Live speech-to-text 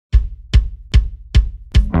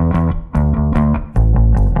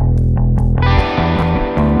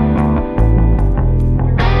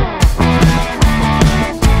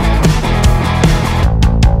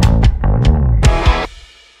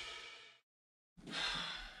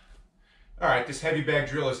All right, this heavy bag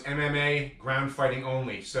drill is MMA ground fighting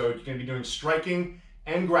only. So you're going to be doing striking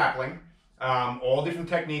and grappling, all different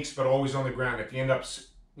techniques, but always on the ground. If you end up,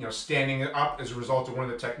 standing up as a result of one of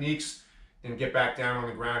the techniques, then get back down on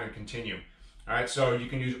the ground and continue. All right, so you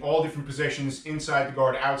can use all different positions, inside the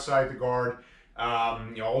guard, outside the guard,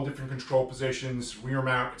 all different control positions, rear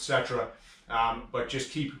mount, etc. But just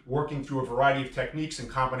keep working through a variety of techniques and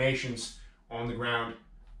combinations on the ground,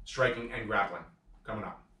 striking and grappling. Coming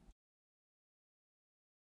up.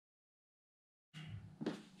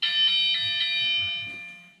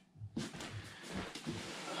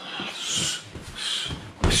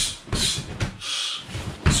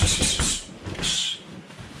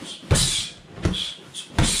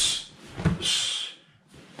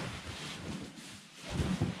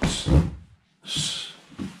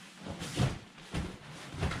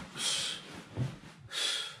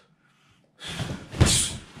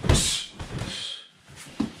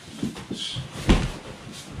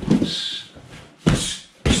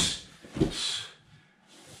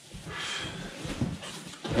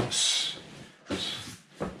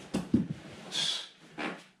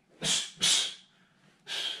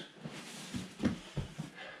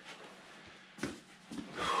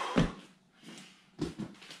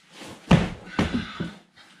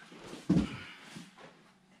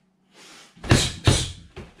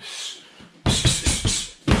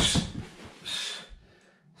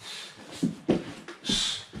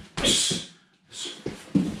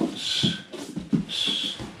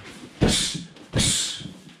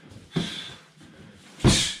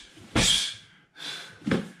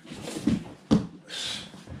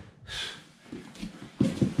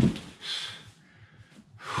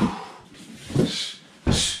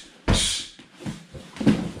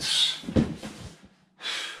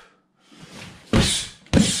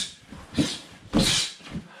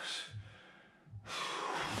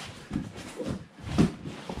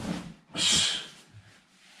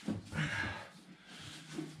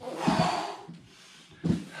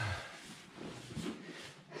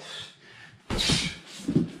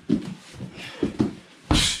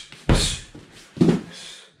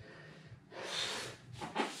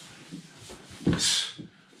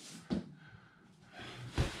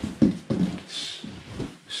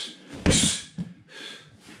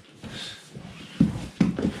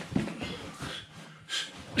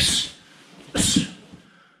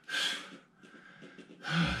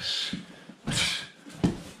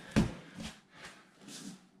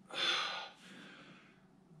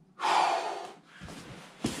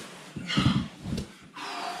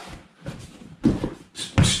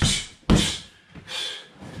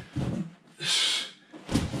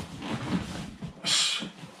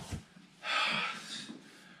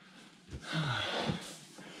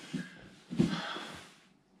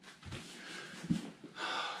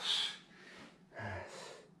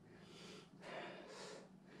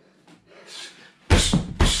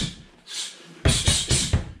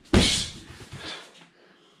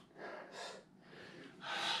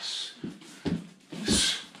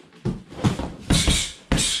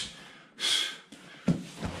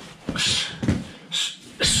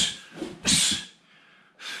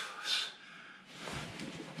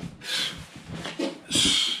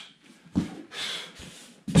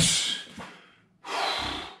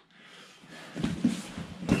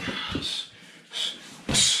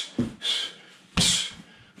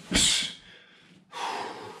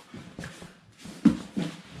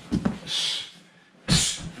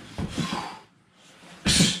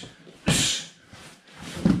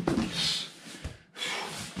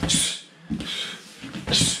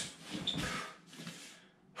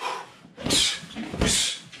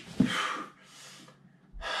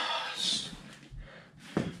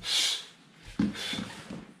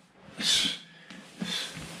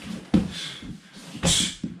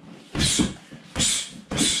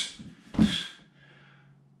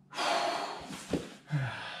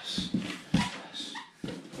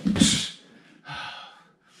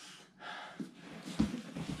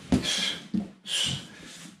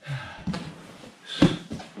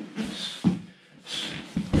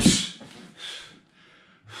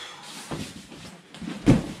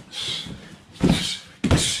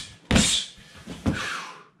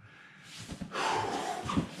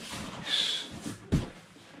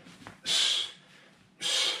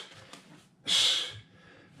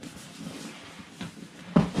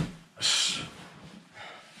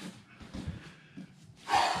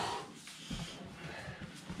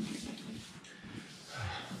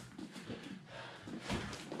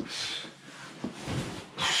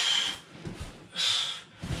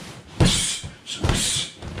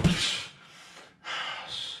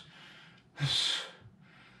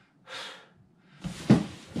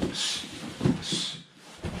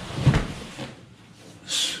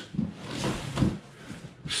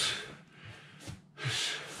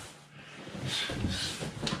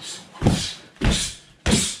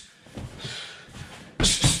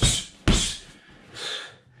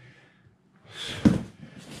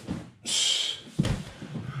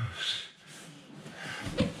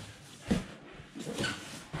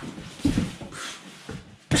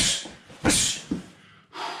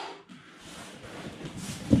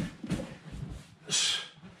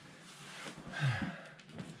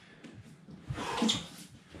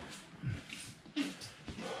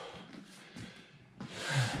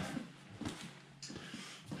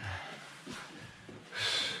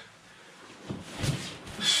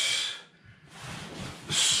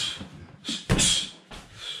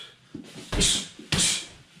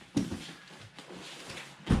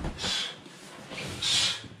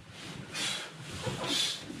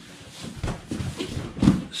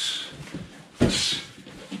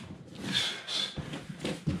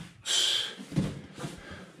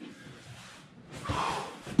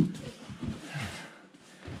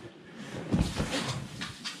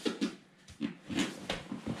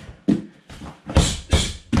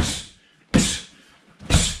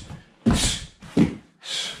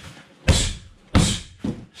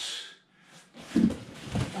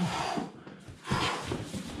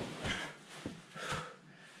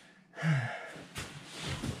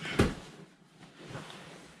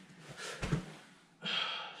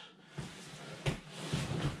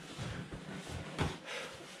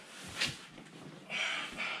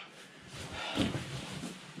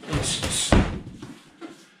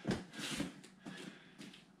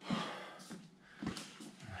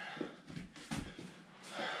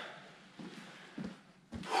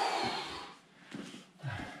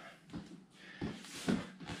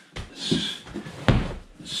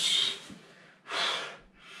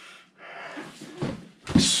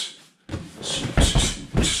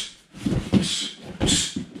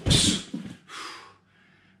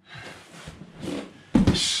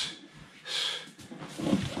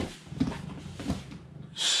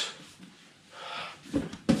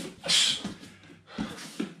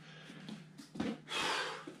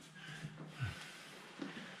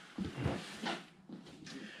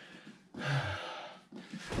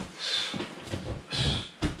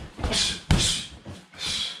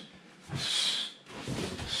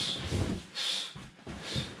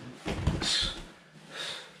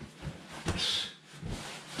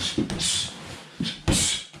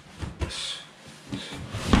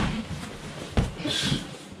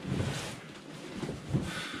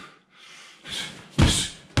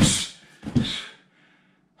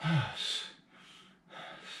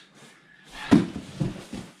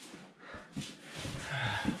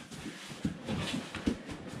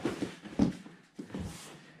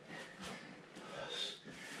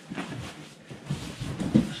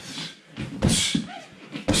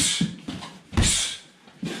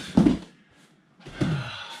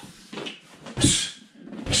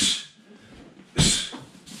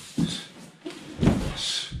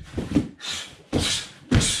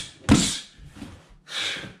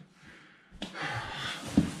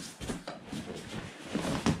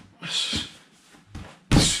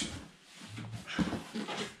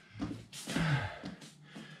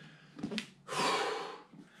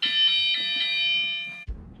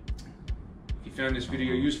 If you found this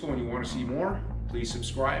video useful and you want to see more, please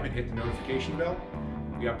subscribe and hit the notification bell.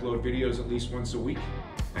 We upload videos at least once a week.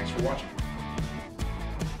 Thanks for watching.